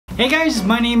Hey guys,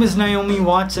 my name is Naomi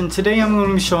Watts and today I'm going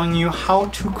to be showing you how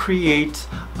to create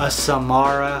a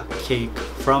Sumara cake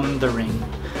from the ring.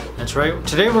 That's right,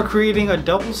 today we're creating a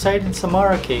double-sided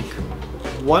Sumara cake.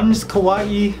 One's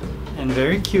kawaii and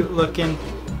very cute looking,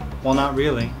 well not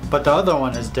really, but the other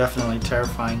one is definitely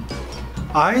terrifying.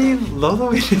 I love the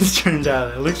way this turned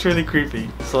out, it looks really creepy.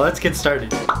 So let's get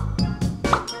started.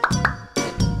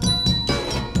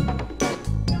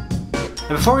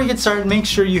 And before we get started, make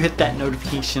sure you hit that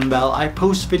notification bell. I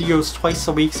post videos twice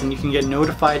a week and you can get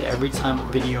notified every time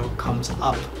a video comes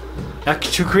up. Now,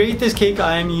 to create this cake,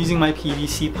 I am using my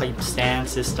PVC pipe stand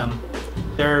system.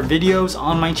 There are videos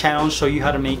on my channel to show you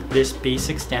how to make this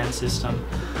basic stand system.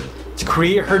 To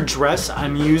create her dress,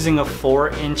 I'm using a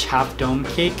 4-inch half dome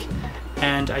cake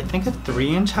and I think a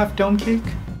 3-inch half dome cake.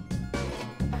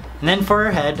 And then for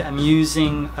her head, I'm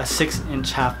using a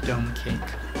 6-inch half dome cake.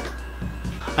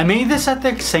 I made this at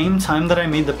the same time that I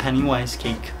made the Pennywise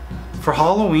cake. For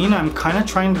Halloween, I'm kind of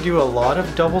trying to do a lot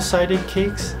of double-sided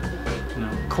cakes. You know,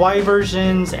 kawaii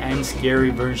versions and scary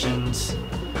versions.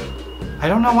 I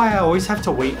don't know why I always have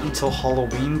to wait until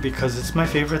Halloween because it's my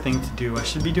favorite thing to do. I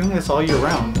should be doing this all year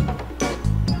round.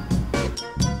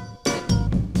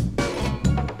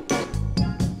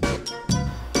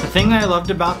 The thing I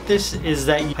loved about this is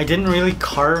that I didn't really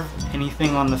carve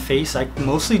anything on the face. I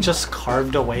mostly just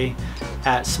carved away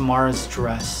at Sumara's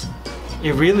dress.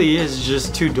 It really is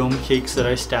just 2 dome cakes that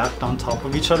I stacked on top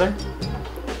of each other.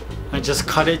 I just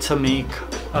cut it to make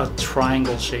a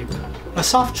triangle shape, a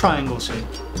soft triangle shape.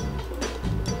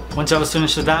 Once I was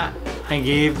finished with that, I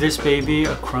gave this baby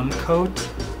a crumb coat.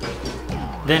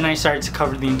 Then I started to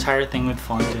cover the entire thing with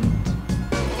fondant.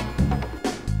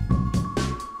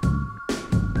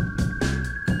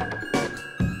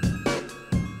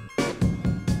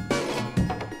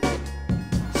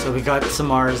 So we got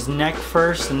Sumara's neck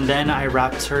first, and then I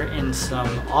wrapped her in some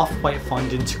off-white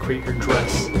fondant to create her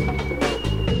dress.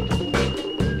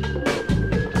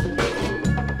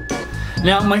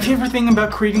 Now, my favorite thing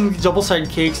about creating these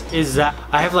double-sided cakes is that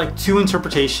I have like 2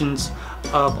 interpretations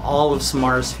of all of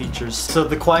Sumara's features. So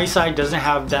the kawaii side doesn't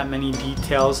have that many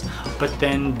details, but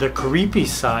then the creepy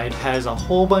side has a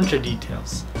whole bunch of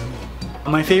details.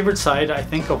 My favorite side, I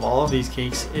think, of all of these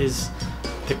cakes is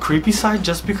the creepy side,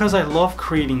 just because I love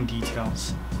creating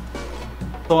details.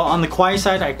 So on the kawaii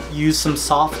side, I use some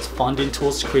soft fondant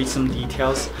tools to create some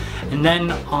details, and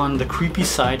then on the creepy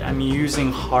side, I'm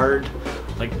using hard,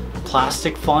 like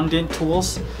plastic fondant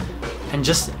tools, and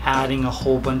just adding a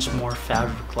whole bunch more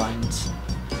fabric lines.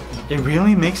 It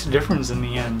really makes a difference in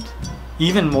the end.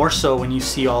 Even more so when you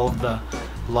see all of the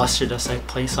lustriness I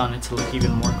place on it to look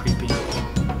even more creepy.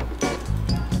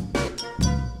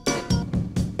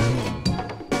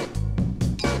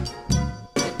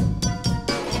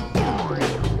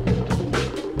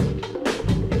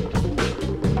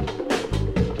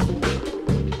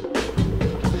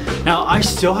 Now, I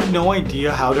still have no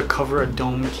idea how to cover a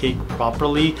dome cake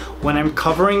properly. When I'm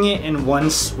covering it in one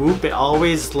swoop, it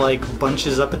always like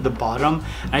bunches up at the bottom.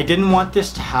 I didn't want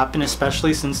this to happen,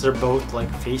 especially since they're both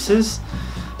like faces.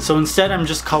 So instead, I'm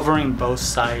just covering both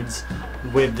sides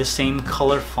with the same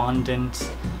color fondant.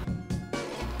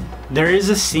 There is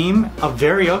a seam, a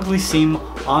very ugly seam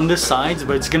on the sides,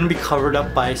 but it's going to be covered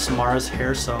up by Sumara's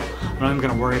hair, so I'm not even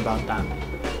going to worry about that.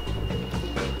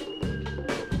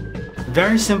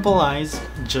 Very simple eyes,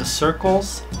 just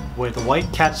circles with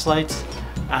white catch lights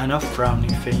and a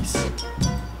frowny face.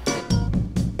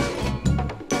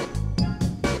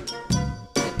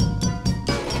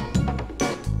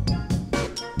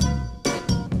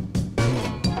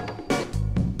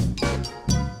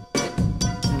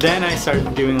 Then I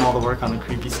started doing all the work on the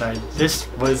creepy side. This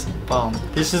was bomb.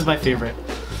 This is my favorite.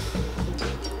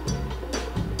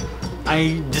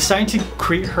 I decided to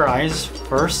create her eyes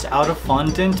first out of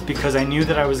fondant because I knew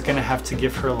that I was gonna have to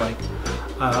give her like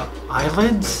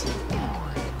eyelids.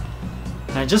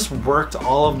 And I just worked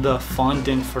all of the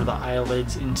fondant for the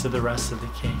eyelids into the rest of the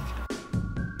cake.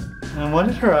 And I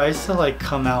wanted her eyes to like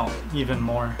come out even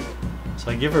more.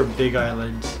 So I give her big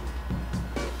eyelids.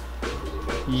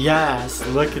 Yes,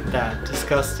 look at that,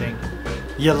 disgusting.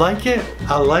 You like it?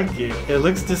 I like it. It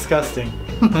looks disgusting.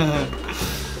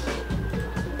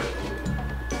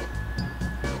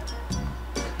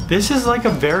 This is like a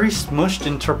very smushed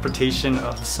interpretation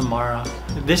of Sumara.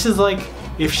 This is like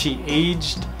if she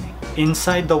aged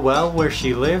inside the well where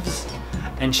she lives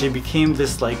and she became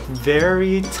this like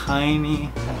very tiny,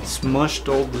 smushed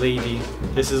old lady.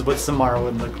 This is what Sumara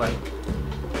would look like.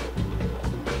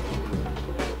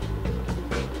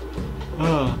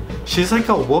 She's like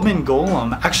a woman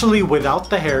golem. Actually, without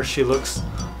the hair, she looks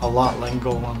a lot like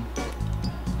Golem.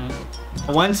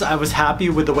 Once I was happy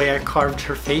with the way I carved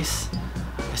her face,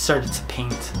 I started to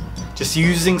paint. Just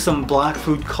using some black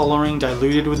food coloring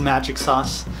diluted with magic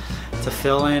sauce to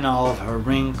fill in all of her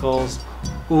wrinkles.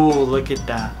 Ooh, look at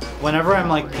that. Whenever I'm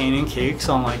like painting cakes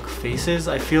on like faces,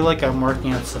 I feel like I'm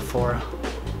working at Sephora.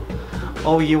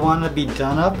 Oh, you want to be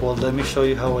done up? Well, let me show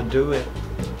you how I do it.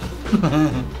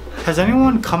 Has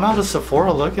anyone come out of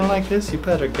Sephora looking like this? You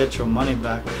better get your money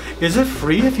back. Is it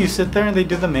free if you sit there and they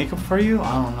do the makeup for you?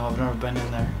 I don't know, I've never been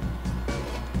in there.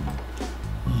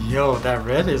 Yo, that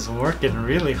red is working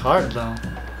really hard though.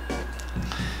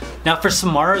 Now for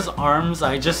Sumara's arms,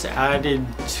 I just added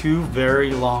 2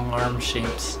 very long arm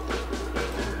shapes.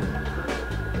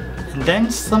 And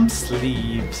then some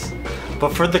sleeves.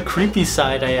 But for the creepy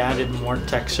side, I added more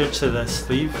texture to the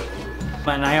sleeve.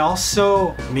 And I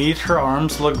also made her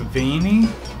arms look veiny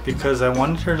because I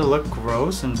wanted her to look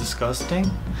gross and disgusting.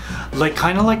 Like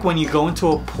kind of like when you go into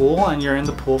a pool and you're in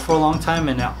the pool for a long time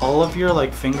and all of your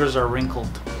like fingers are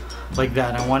wrinkled. Like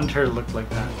that. I wanted her to look like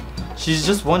that. She's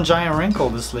just one giant wrinkle,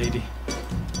 this lady.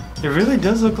 It really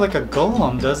does look like a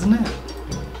golem, doesn't it?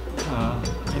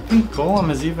 I think golem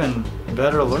is even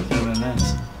better looking than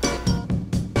this.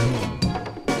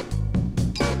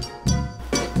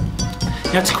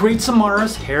 Now to create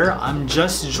Sumara's hair, I'm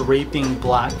just draping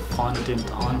black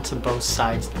fondant onto both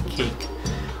sides of the cake.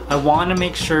 I want to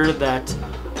make sure that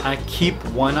I keep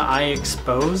one eye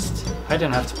exposed. I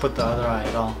didn't have to put the other eye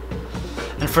at all.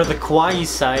 And for the kawaii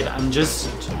side, I'm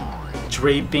just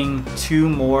draping 2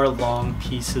 more long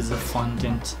pieces of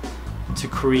fondant to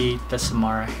create the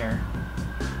Sumara hair.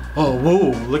 Oh,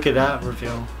 whoa, look at that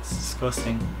reveal. It's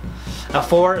disgusting. Now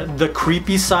for the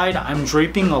creepy side, I'm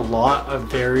draping a lot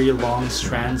of very long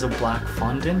strands of black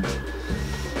fondant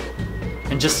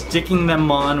and just sticking them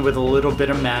on with a little bit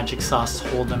of magic sauce to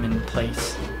hold them in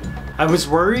place. I was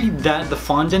worried that the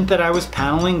fondant that I was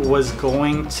paneling was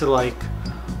going to like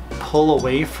pull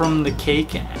away from the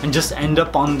cake and just end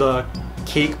up on the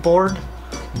cake board,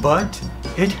 but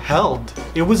it held.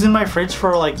 It was in my fridge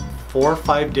for like 4 or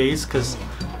 5 days because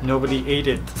nobody ate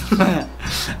it.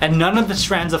 And none of the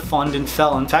strands of fondant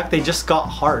fell. In fact, they just got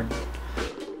hard.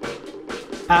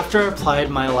 After I applied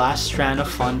my last strand of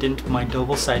fondant, my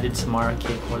double-sided Sumara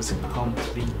cake was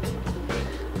complete.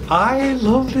 I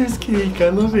love this cake. I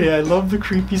love it. I love the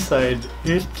creepy side.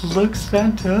 It looks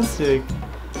fantastic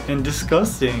and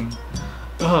disgusting.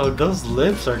 Oh, those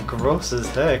lips are gross as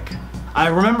heck. I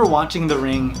remember watching The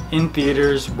Ring in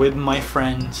theaters with my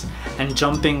friends and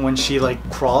jumping when she like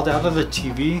crawled out of the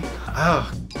TV.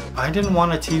 Oh, I didn't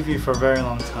want a TV for a very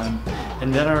long time.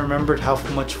 And then I remembered how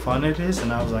much fun it is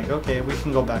and I was like, okay, we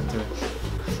can go back to it.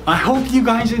 I hope you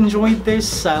guys enjoyed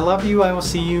this. I love you. I will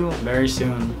see you very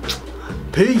soon.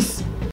 Peace.